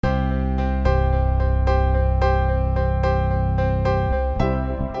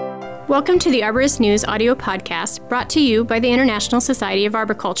Welcome to the Arborist News audio podcast brought to you by the International Society of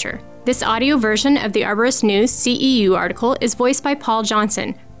Arboriculture. This audio version of the Arborist News CEU article is voiced by Paul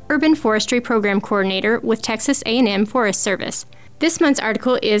Johnson, Urban Forestry Program Coordinator with Texas A&M Forest Service. This month's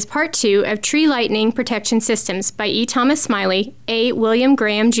article is part 2 of Tree Lightning Protection Systems by E. Thomas Smiley, A. William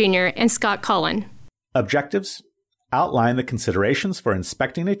Grahm Jr., and Scott Cullen. Objectives: outline the considerations for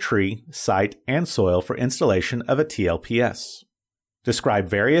inspecting a tree, site, and soil for installation of a TLPS. Describe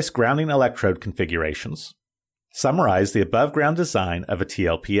various grounding electrode configurations. Summarize the above-ground design of a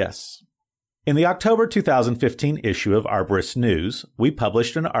TLPS. In the October 2015 issue of Arborist News, we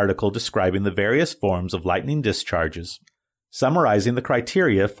published an article describing the various forms of lightning discharges, summarizing the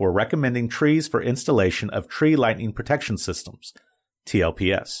criteria for recommending trees for installation of tree lightning protection systems,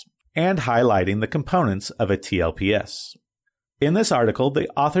 TLPS, and highlighting the components of a TLPS. In this article, the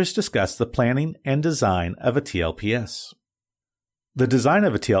authors discuss the planning and design of a TLPS. The design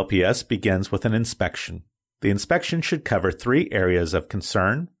of a TLPS begins with an inspection. The inspection should cover 3 areas of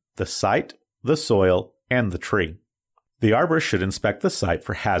concern: the site, the soil, and the tree. The arborist should inspect the site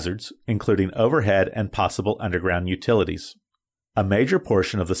for hazards, including overhead and possible underground utilities. A major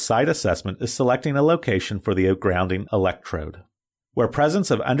portion of the site assessment is selecting a location for the grounding electrode. Where presence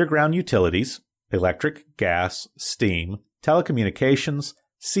of underground utilities, electric, gas, steam, telecommunications,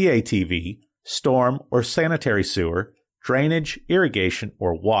 CATV, storm or sanitary sewer, drainage, irrigation,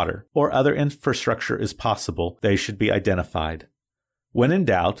 or water, or other infrastructure is possible, they should be identified. When in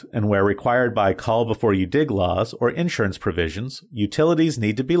doubt, and where required by call before you dig laws or insurance provisions, utilities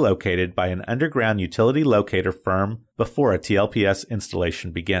need to be located by an underground utility locator firm before a TLPS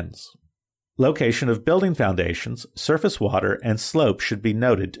installation begins. Location of building foundations, surface water, and slope should be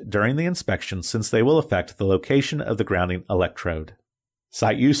noted during the inspection since they will affect the location of the grounding electrode.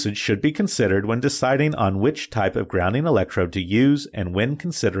 Site usage should be considered when deciding on which type of grounding electrode to use and when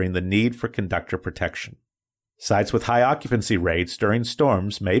considering the need for conductor protection. Sites with high occupancy rates during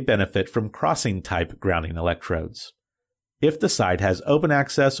storms may benefit from crossing-type grounding electrodes. If the site has open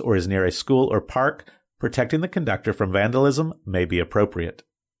access or is near a school or park, protecting the conductor from vandalism may be appropriate.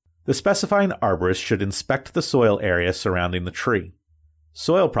 The specifying arborist should inspect the soil area surrounding the tree.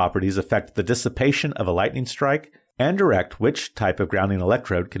 Soil properties affect the dissipation of a lightning strike and direct which type of grounding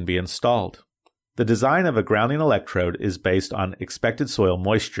electrode can be installed. The design of a grounding electrode is based on expected soil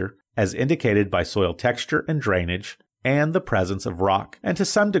moisture, as indicated by soil texture and drainage, and the presence of rock, and to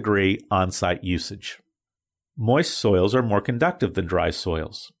some degree, on-site usage. Moist soils are more conductive than dry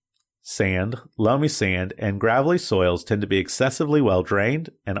soils. Sand, loamy sand, and gravelly soils tend to be excessively well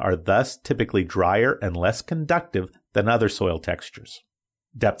drained and are thus typically drier and less conductive than other soil textures.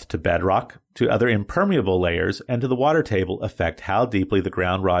 Depth to bedrock, to other impermeable layers, and to the water table affect how deeply the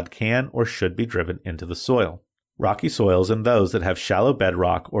ground rod can or should be driven into the soil. Rocky soils and those that have shallow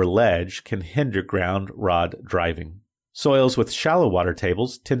bedrock or ledge can hinder ground rod driving. Soils with shallow water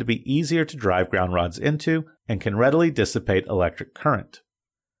tables tend to be easier to drive ground rods into and can readily dissipate electric current.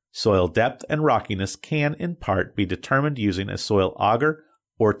 Soil depth and rockiness can, in part, be determined using a soil auger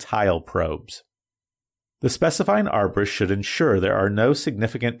or tile probes. The specifying arborist should ensure there are no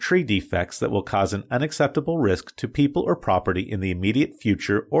significant tree defects that will cause an unacceptable risk to people or property in the immediate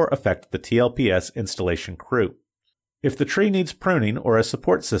future or affect the TLPS installation crew. If the tree needs pruning or a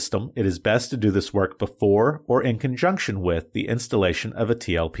support system, it is best to do this work before or in conjunction with the installation of a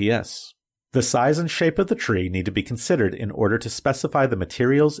TLPS. The size and shape of the tree need to be considered in order to specify the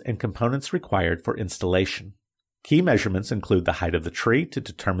materials and components required for installation. Key measurements include the height of the tree to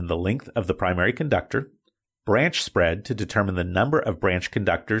determine the length of the primary conductor, branch spread to determine the number of branch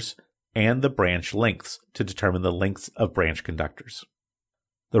conductors, and the branch lengths to determine the lengths of branch conductors.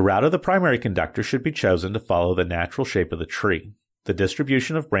 The route of the primary conductor should be chosen to follow the natural shape of the tree, the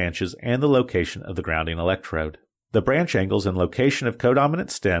distribution of branches, and the location of the grounding electrode. The branch angles and location of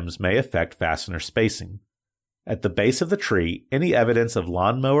codominant stems may affect fastener spacing. At the base of the tree, any evidence of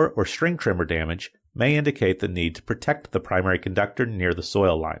lawnmower or string trimmer damage may indicate the need to protect the primary conductor near the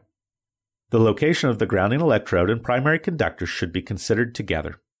soil line. The location of the grounding electrode and primary conductor should be considered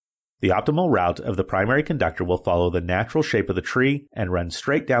together. The optimal route of the primary conductor will follow the natural shape of the tree and run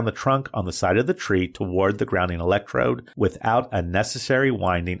straight down the trunk on the side of the tree toward the grounding electrode without unnecessary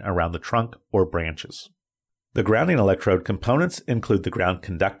winding around the trunk or branches. The grounding electrode components include the ground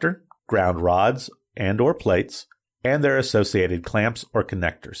conductor, ground rods and/or plates, and their associated clamps or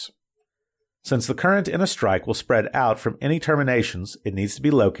connectors. Since the current in a strike will spread out from any terminations, it needs to be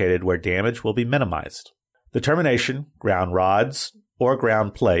located where damage will be minimized. The termination, ground rods, or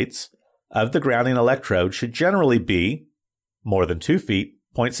ground plates of the grounding electrode should generally be more than 2 feet,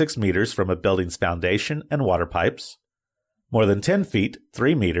 0.6 meters from a building's foundation and water pipes, More than 10 feet,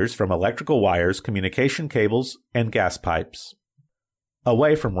 3 meters from electrical wires, communication cables, and gas pipes.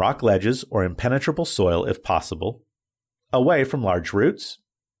 Away from rock ledges or impenetrable soil if possible. Away from large roots.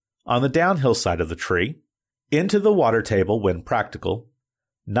 On the downhill side of the tree. Into the water table when practical.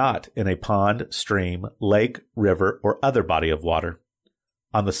 Not in a pond, stream, lake, river, or other body of water.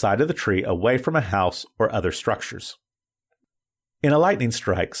 On the side of the tree away from a house or other structures. In a lightning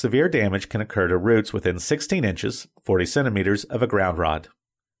strike, severe damage can occur to roots within 16 inches, 40 centimeters of a ground rod.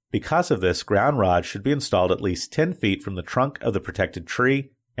 Because of this, ground rods should be installed at least 10 feet from the trunk of the protected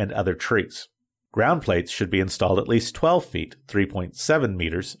tree and other trees. Ground plates should be installed at least 12 feet, 3.7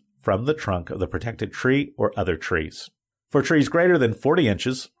 meters, from the trunk of the protected tree or other trees. For trees greater than 40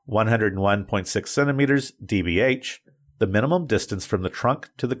 inches, 101.6 centimeters dBH, the minimum distance from the trunk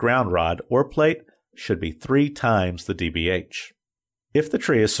to the ground rod or plate should be 3 times the dBH. If the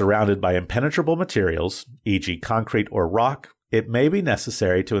tree is surrounded by impenetrable materials, e.g. concrete or rock, it may be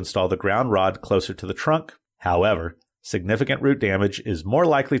necessary to install the ground rod closer to the trunk. However, significant root damage is more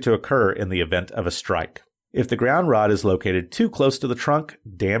likely to occur in the event of a strike. If the ground rod is located too close to the trunk,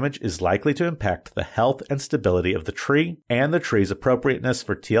 damage is likely to impact the health and stability of the tree, and the tree's appropriateness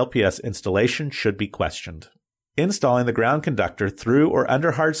for TLPS installation should be questioned. Installing the ground conductor through or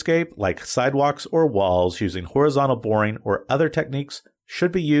under hardscape, like sidewalks or walls using horizontal boring or other techniques,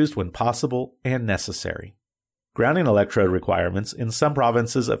 should be used when possible and necessary. Grounding electrode requirements in some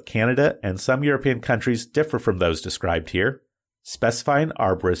provinces of Canada and some European countries differ from those described here. Specifying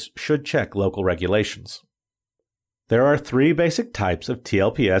arborists should check local regulations. There are 3 basic types of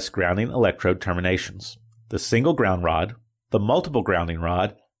TLPS grounding electrode terminations: the single ground rod, the multiple grounding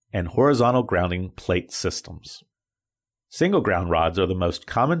rod, and horizontal grounding plate systems. Single ground rods are the most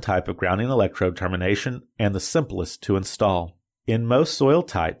common type of grounding electrode termination and the simplest to install. In most soil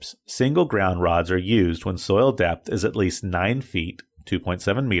types, single ground rods are used when soil depth is at least 9 feet,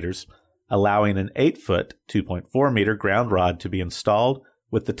 2.7 meters, allowing an 8-foot, 2.4 meter ground rod to be installed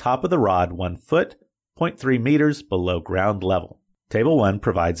with the top of the rod 1 foot, 0.3 meters below ground level. Table 1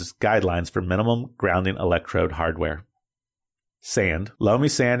 provides guidelines for minimum grounding electrode hardware. Sand, loamy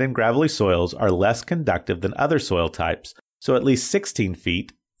sand, and gravelly soils are less conductive than other soil types, so at least 16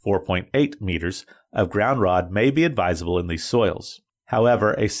 feet, 4.8 meters, of ground rod may be advisable in these soils.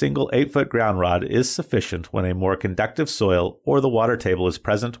 However, a single 8-foot ground rod is sufficient when a more conductive soil or the water table is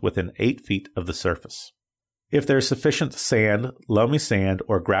present within 8 feet of the surface. If there is sufficient sand, loamy sand,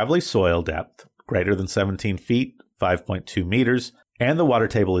 or gravelly soil depth, greater than 17 feet, 5.2 meters, and the water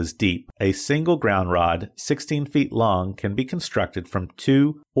table is deep, a single ground rod, 16 feet long, can be constructed from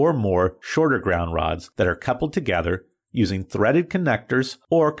 2 or more shorter ground rods that are coupled together using threaded connectors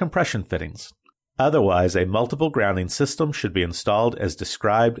or compression fittings. Otherwise, a multiple grounding system should be installed as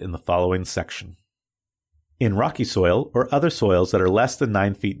described in the following section. In rocky soil or other soils that are less than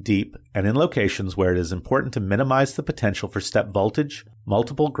 9 feet deep and in locations where it is important to minimize the potential for step voltage,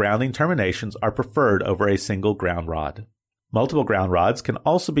 multiple grounding terminations are preferred over a single ground rod. Multiple ground rods can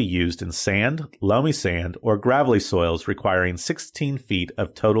also be used in sand, loamy sand, or gravelly soils requiring 16 feet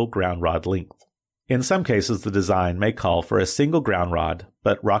of total ground rod length. In some cases, the design may call for a single ground rod,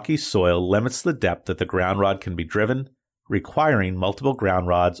 but rocky soil limits the depth that the ground rod can be driven, requiring multiple ground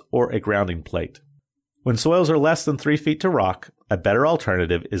rods or a grounding plate. When soils are less than 3 feet to rock, a better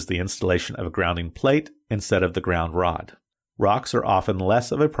alternative is the installation of a grounding plate instead of the ground rod. Rocks are often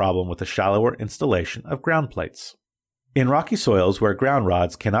less of a problem with a shallower installation of ground plates. In rocky soils where ground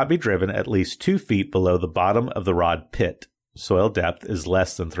rods cannot be driven at least 2 feet below the bottom of the rod pit, soil depth is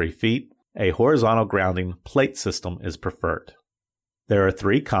less than 3 feet, a horizontal grounding plate system is preferred. There are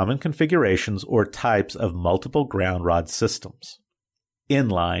 3 common configurations or types of multiple ground rod systems: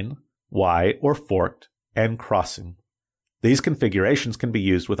 inline, Y or forked, and crossing. These configurations can be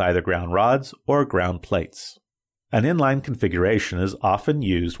used with either ground rods or ground plates. An inline configuration is often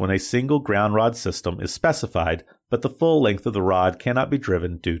used when a single ground rod system is specified, but the full length of the rod cannot be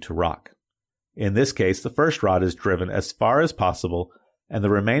driven due to rock. In this case, the first rod is driven as far as possible, and the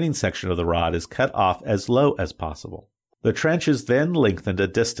remaining section of the rod is cut off as low as possible. The trench is then lengthened a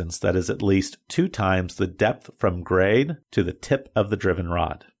distance that is at least 2 times the depth from grade to the tip of the driven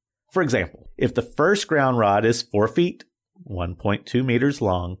rod. For example, if the first ground rod is 4 feet, 1.2 meters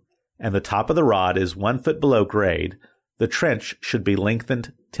long, and the top of the rod is 1 foot below grade, the trench should be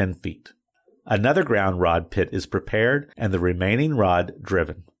lengthened 10 feet. Another ground rod pit is prepared and the remaining rod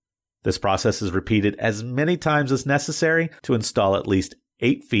driven. This process is repeated as many times as necessary to install at least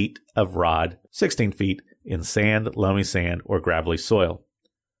 8 feet of rod, 16 feet, in sand, loamy sand, or gravelly soil.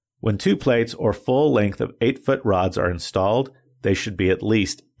 When 2 plates or full length of 8-foot rods are installed, they should be at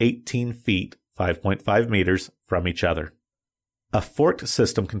least 18 feet, 5.5 meters, from each other. A forked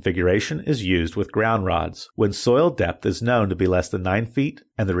system configuration is used with ground rods when soil depth is known to be less than 9 feet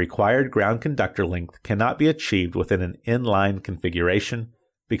and the required ground conductor length cannot be achieved within an inline configuration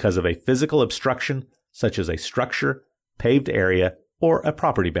because of a physical obstruction such as a structure, paved area, or a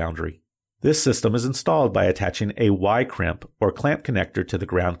property boundary. This system is installed by attaching a Y-crimp or clamp connector to the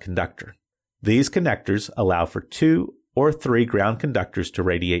ground conductor. These connectors allow for 2 or 3 ground conductors to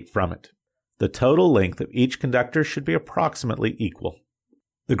radiate from it. The total length of each conductor should be approximately equal.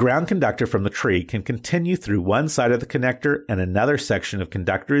 The ground conductor from the tree can continue through one side of the connector and another section of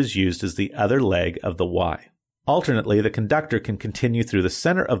conductor is used as the other leg of the Y. Alternately, the conductor can continue through the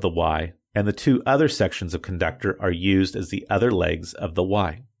center of the Y and the 2 other sections of conductor are used as the other legs of the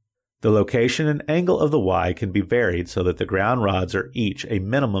Y. The location and angle of the Y can be varied so that the ground rods are each a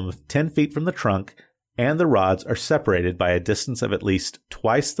minimum of 10 feet from the trunk and the rods are separated by a distance of at least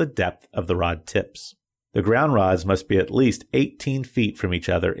twice the depth of the rod tips. The ground rods must be at least 18 feet from each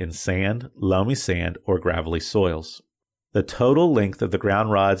other in sand, loamy sand, or gravelly soils. The total length of the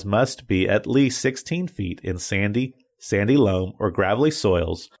ground rods must be at least 16 feet in sandy loam, or gravelly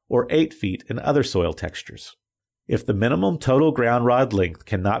soils, or 8 feet in other soil textures. If the minimum total ground rod length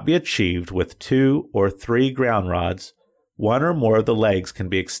cannot be achieved with 2 or 3 ground rods, 1 or more of the legs can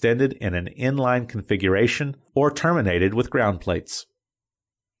be extended in an inline configuration or terminated with ground plates.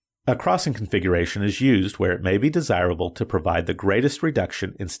 A crossing configuration is used where it may be desirable to provide the greatest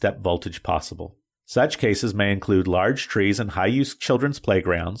reduction in step voltage possible. Such cases may include large trees in high-use children's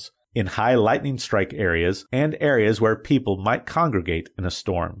playgrounds, in high lightning strike areas, and areas where people might congregate in a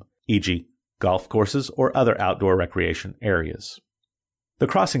storm, e.g., golf courses or other outdoor recreation areas. The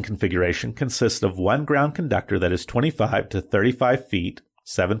crossing configuration consists of one ground conductor that is 25 to 35 feet,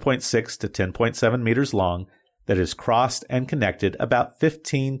 7.6 to 10.7 meters long, that is crossed and connected about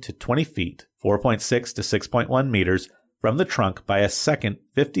 15 to 20 feet, 4.6 to 6.1 meters, from the trunk by a second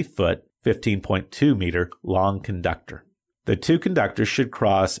 50-foot, 15.2 meter long conductor. The 2 conductors should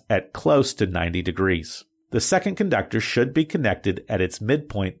cross at close to 90 degrees. The second conductor should be connected at its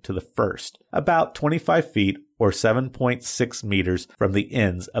midpoint to the first, about 25 feet or 7.6 meters from the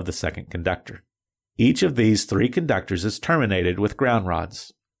ends of the second conductor. Each of these 3 conductors is terminated with ground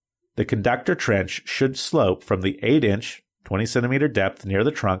rods. The conductor trench should slope from the 8-inch, 20-centimeter depth near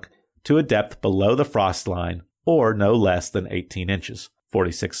the trunk to a depth below the frost line, or no less than 18 inches,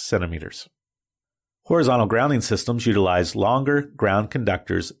 46 centimeters. Horizontal grounding systems utilize longer ground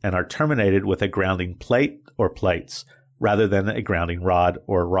conductors and are terminated with a grounding plate or plates, rather than a grounding rod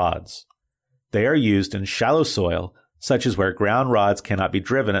or rods. They are used in shallow soil, such as where ground rods cannot be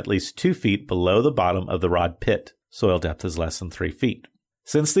driven at least 2 feet below the bottom of the rod pit. Soil depth is less than 3 feet.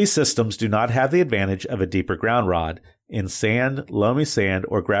 Since these systems do not have the advantage of a deeper ground rod, in sand, loamy sand,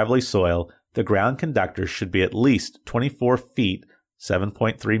 or gravelly soil, the ground conductor should be at least 24 feet,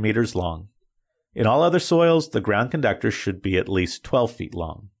 7.3 meters long. In all other soils, the ground conductor should be at least 12 feet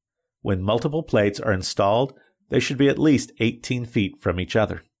long. When multiple plates are installed, they should be at least 18 feet from each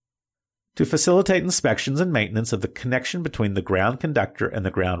other. To facilitate inspections and maintenance of the connection between the ground conductor and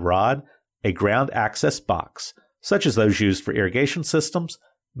the ground rod, a ground access box, such as those used for irrigation systems,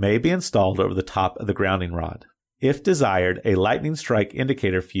 may be installed over the top of the grounding rod. If desired, a lightning strike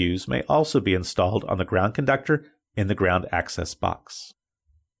indicator fuse may also be installed on the ground conductor in the ground access box.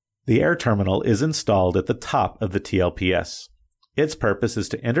 The air terminal is installed at the top of the TLPS. Its purpose is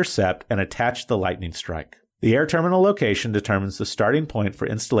to intercept and attach the lightning strike. The air terminal location determines the starting point for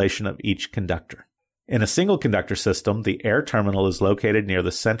installation of each conductor. In a single conductor system, the air terminal is located near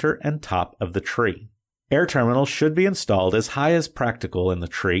the center and top of the tree. Air terminals should be installed as high as practical in the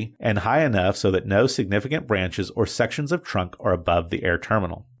tree and high enough so that no significant branches or sections of trunk are above the air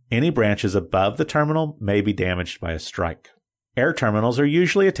terminal. Any branches above the terminal may be damaged by a strike. Air terminals are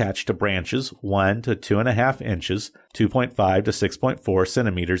usually attached to branches 1 to 2.5 inches, 2.5 to 6.4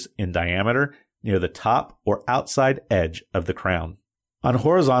 centimeters in diameter near the top or outside edge of the crown. On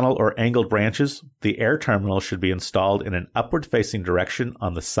horizontal or angled branches, the air terminal should be installed in an upward-facing direction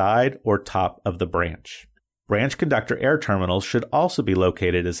on the side or top of the branch. Branch conductor air terminals should also be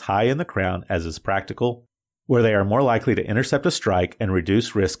located as high in the crown as is practical, where they are more likely to intercept a strike and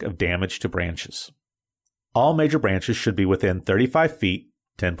reduce risk of damage to branches. All major branches should be within 35 feet,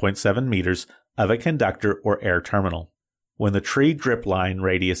 10.7 meters, of a conductor or air terminal. When the tree drip line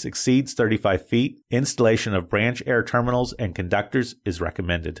radius exceeds 35 feet, installation of branch air terminals and conductors is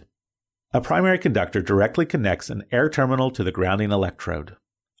recommended. A primary conductor directly connects an air terminal to the grounding electrode.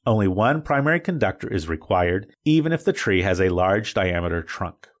 Only one primary conductor is required, even if the tree has a large diameter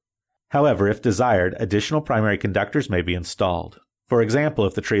trunk. However, if desired, additional primary conductors may be installed. For example,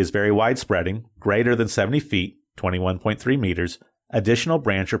 if the tree is very wide-spreading, greater than 70 feet, 21.3 meters, additional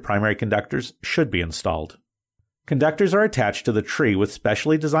branch or primary conductors should be installed. Conductors are attached to the tree with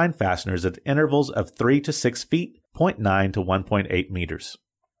specially designed fasteners at intervals of 3 to 6 feet, 0.9 to 1.8 meters.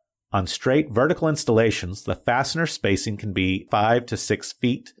 On straight vertical installations, the fastener spacing can be 5 to 6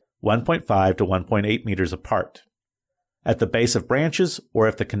 feet, 1.5 to 1.8 meters apart. At the base of branches, or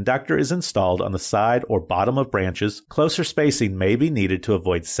if the conductor is installed on the side or bottom of branches, closer spacing may be needed to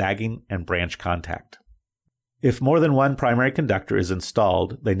avoid sagging and branch contact. If more than one primary conductor is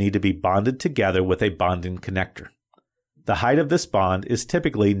installed, they need to be bonded together with a bonding connector. The height of this bond is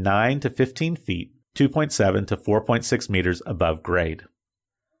typically 9 to 15 feet, 2.7 to 4.6 meters above grade.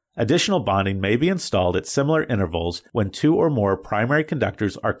 Additional bonding may be installed at similar intervals when two or more primary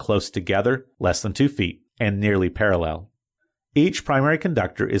conductors are close together, less than 2 feet, and nearly parallel. Each primary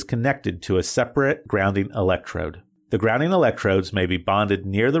conductor is connected to a separate grounding electrode. The grounding electrodes may be bonded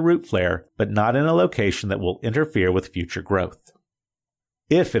near the root flare, but not in a location that will interfere with future growth.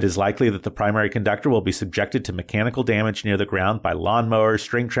 If it is likely that the primary conductor will be subjected to mechanical damage near the ground by lawnmowers,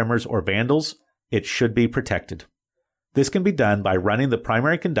 string trimmers, or vandals, it should be protected. This can be done by running the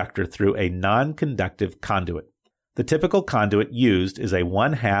primary conductor through a non-conductive conduit. The typical conduit used is a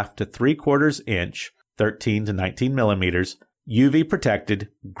 1/2 to 3/4 inch, 13 to 19 millimeters, UV-protected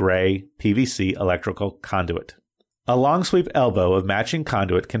gray PVC electrical conduit. A long sweep elbow of matching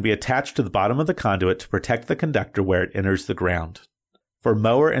conduit can be attached to the bottom of the conduit to protect the conductor where it enters the ground. For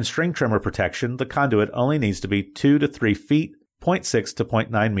mower and string trimmer protection, the conduit only needs to be 2 to 3 feet, 0.6 to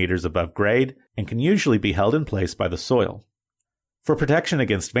 0.9 meters above grade, and can usually be held in place by the soil. For protection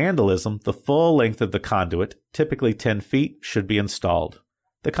against vandalism, the full length of the conduit, typically 10 feet, should be installed.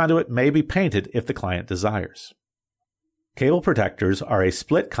 The conduit may be painted if the client desires. Cable protectors are a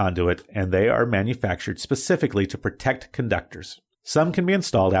split conduit, and they are manufactured specifically to protect conductors. Some can be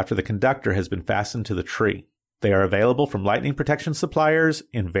installed after the conductor has been fastened to the tree. They are available from lightning protection suppliers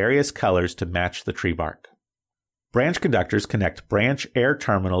in various colors to match the tree bark. Branch conductors connect branch air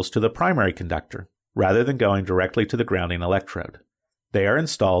terminals to the primary conductor, rather than going directly to the grounding electrode. They are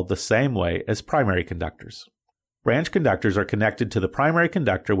installed the same way as primary conductors. Branch conductors are connected to the primary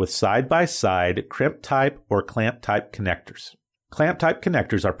conductor with side-by-side crimp-type or clamp-type connectors. Clamp-type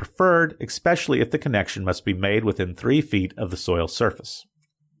connectors are preferred, especially if the connection must be made within 3 feet of the soil surface.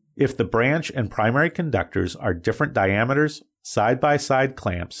 If the branch and primary conductors are different diameters, side-by-side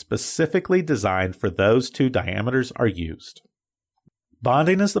clamps specifically designed for those two diameters are used.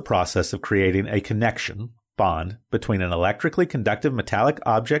 Bonding is the process of creating a connection, bond, between an electrically conductive metallic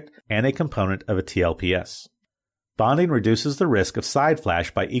object and a component of a TLPS. Bonding reduces the risk of side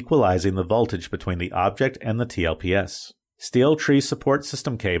flash by equalizing the voltage between the object and the TLPS. Steel tree support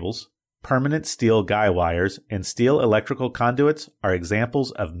system cables, permanent steel guy wires, and steel electrical conduits are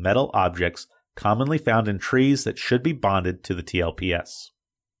examples of metal objects commonly found in trees that should be bonded to the TLPS.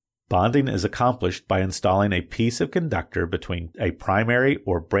 Bonding is accomplished by installing a piece of conductor between a primary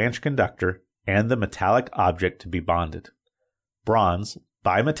or branch conductor and the metallic object to be bonded. Bronze,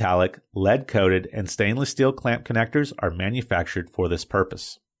 bimetallic, lead-coated, and stainless steel clamp connectors are manufactured for this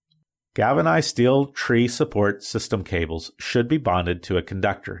purpose. Galvanized steel tree support system cables should be bonded to a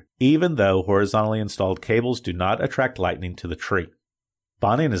conductor, even though horizontally installed cables do not attract lightning to the tree.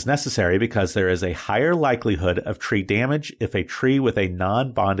 Bonding is necessary because there is a higher likelihood of tree damage if a tree with a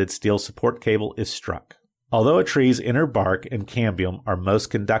non-bonded steel support cable is struck. Although a tree's inner bark and cambium are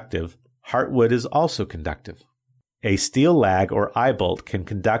most conductive, heartwood is also conductive. A steel lag or eye bolt can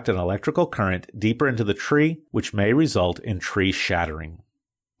conduct an electrical current deeper into the tree, which may result in tree shattering.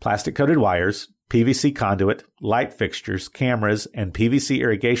 Plastic-coated wires, PVC conduit, light fixtures, cameras, and PVC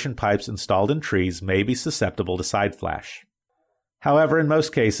irrigation pipes installed in trees may be susceptible to side flash. However, in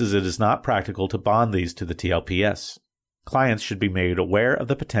most cases, it is not practical to bond these to the TLPS. Clients should be made aware of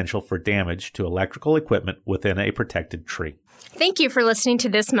the potential for damage to electrical equipment within a protected tree. Thank you for listening to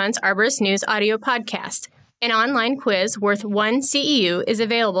this month's Arborist News audio podcast. An online quiz worth 1 CEU is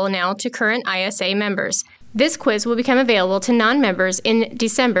available now to current ISA members. This quiz will become available to non-members in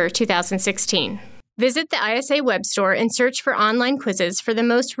December 2016. Visit the ISA web store and search for online quizzes for the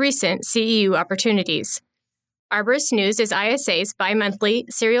most recent CEU opportunities. Arborist News is ISA's bi-monthly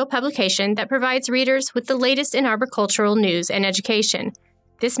serial publication that provides readers with the latest in arboricultural news and education.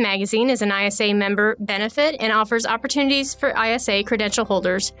 This magazine is an ISA member benefit and offers opportunities for ISA credential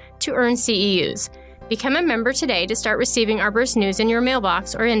holders to earn CEUs. Become a member today to start receiving Arborist News in your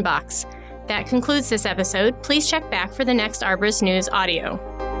mailbox or inbox. That concludes this episode. Please check back for the next Arborist News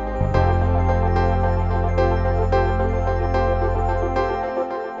audio.